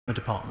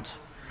department.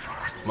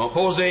 Mark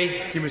Pawsey.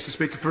 Thank you, Mr.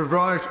 Speaker. For a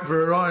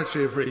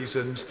variety of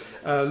reasons,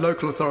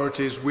 local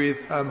authorities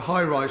with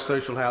high-rise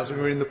social housing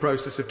are in the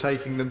process of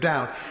taking them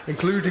down,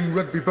 including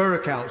Rugby Borough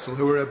Council,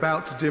 who are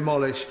about to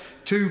demolish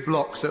 2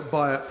 blocks at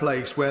Biart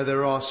Place where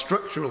there are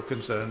structural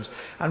concerns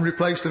and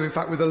replace them, in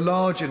fact, with a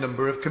larger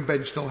number of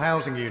conventional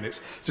housing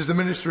units. Does the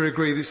Minister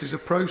agree this is a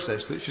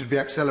process that should be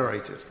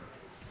accelerated?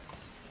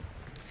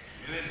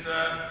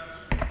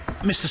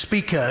 Mr.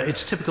 Speaker,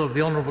 it's typical of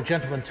the honourable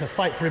gentleman to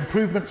fight for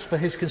improvements for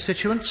his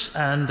constituents,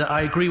 and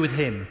I agree with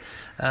him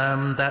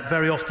that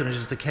very often it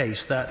is the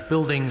case that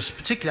buildings,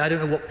 particularly, I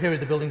don't know what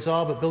period the buildings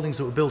are, but buildings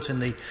that were built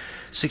in the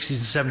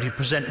 60s and 70s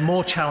present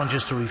more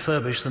challenges to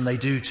refurbish than they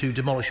do to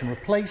demolish and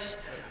replace,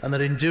 and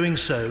that in doing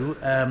so,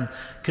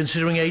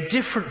 considering a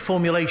different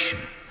formulation,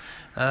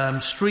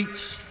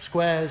 streets,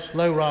 squares,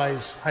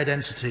 low-rise,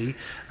 high-density,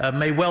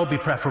 may well be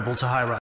preferable to high-rise.